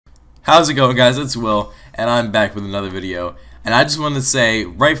How's it going, guys? It's Will, and I'm back with another video. And I just wanted to say,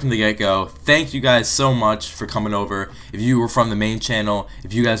 right from the get-go, thank you guys so much for coming over. If you were from the main channel,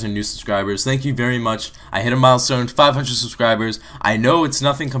 if you guys are new subscribers, thank you very much. I hit a milestone, 500 subscribers. I know it's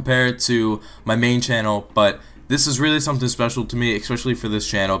nothing compared to my main channel, but this is really something special to me, especially for this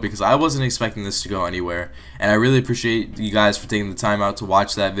channel, because I wasn't expecting this to go anywhere. And I really appreciate you guys for taking the time out to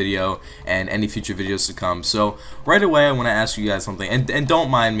watch that video and any future videos to come. So right away, I want to ask you guys something, and don't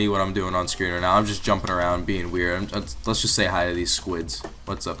mind me what I'm doing on screen right now. I'm just jumping around, being weird. Let's just say hi to these squids.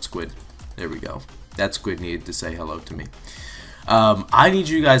 What's up, squid? There we go. That squid needed to say hello to me. I need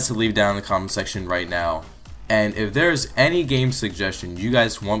you guys to leave down in the comment section right now, and if there's any game suggestion you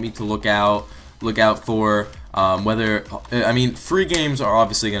guys want me to look out for, free games are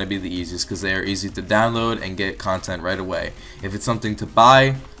obviously going to be the easiest because they are easy to download and get content right away. If it's something to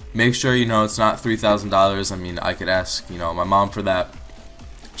buy, make sure you know it's not $3,000. I mean, I could ask, my mom for that.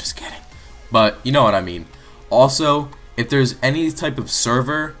 Just kidding. But you know what I mean. Also, if there's any type of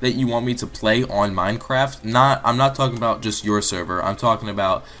server that you want me to play on Minecraft, I'm not talking about just your server. I'm talking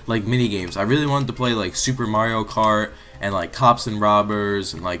about like mini games. I really wanted to play like Super Mario Kart and like Cops and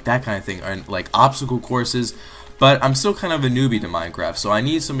Robbers and like that kind of thing, and like obstacle courses. But I'm still kind of a newbie to Minecraft, so I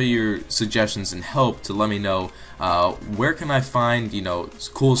need some of your suggestions and help to let me know where can I find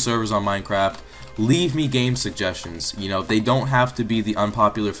cool servers on Minecraft. Leave me game suggestions. They don't have to be the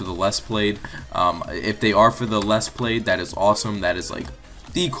unpopular for the less played. If they are for the less played, that is awesome. That is like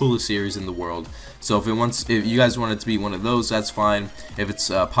the coolest series in the world. So if you guys want it to be one of those, that's fine. If it's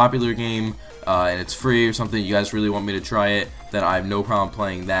a popular game and it's free or something, you guys really want me to try it, then I have no problem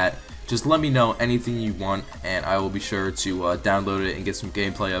playing that. Just let me know anything you want, and I will be sure to download it and get some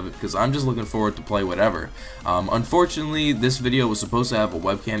gameplay of it, because I'm just looking forward to play whatever. Unfortunately, this video was supposed to have a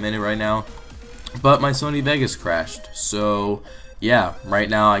webcam in it right now, but my Sony Vegas crashed, so yeah, right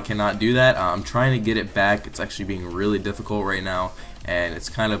now I cannot do that. I'm trying to get it back. It's actually being really difficult right now, and it's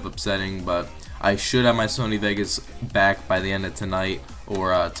kind of upsetting, but I should have my Sony Vegas back by the end of tonight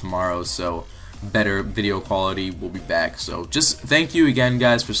or tomorrow, so better video quality will be back. So just thank you again,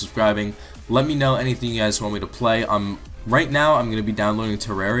 guys, for subscribing. Let me know anything you guys want me to play. Right now I'm going to be downloading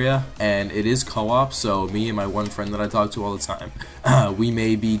Terraria, and it is co-op, so me and my one friend that I talk to all the time, we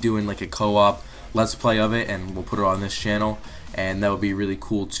may be doing like a co-op let's play of it, and we'll put it on this channel, and that would be really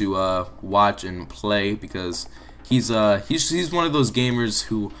cool to watch and play, because he's one of those gamers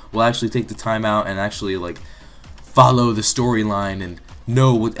who will actually take the time out and actually like follow the storyline and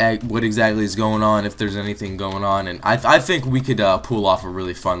know what exactly is going on, if there's anything going on. And I think we could pull off a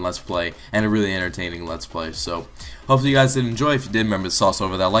really fun let's play and a really entertaining let's play. So hopefully you guys did enjoy. If you did, remember to sauce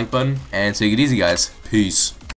over that like button, and take it easy, guys. Peace.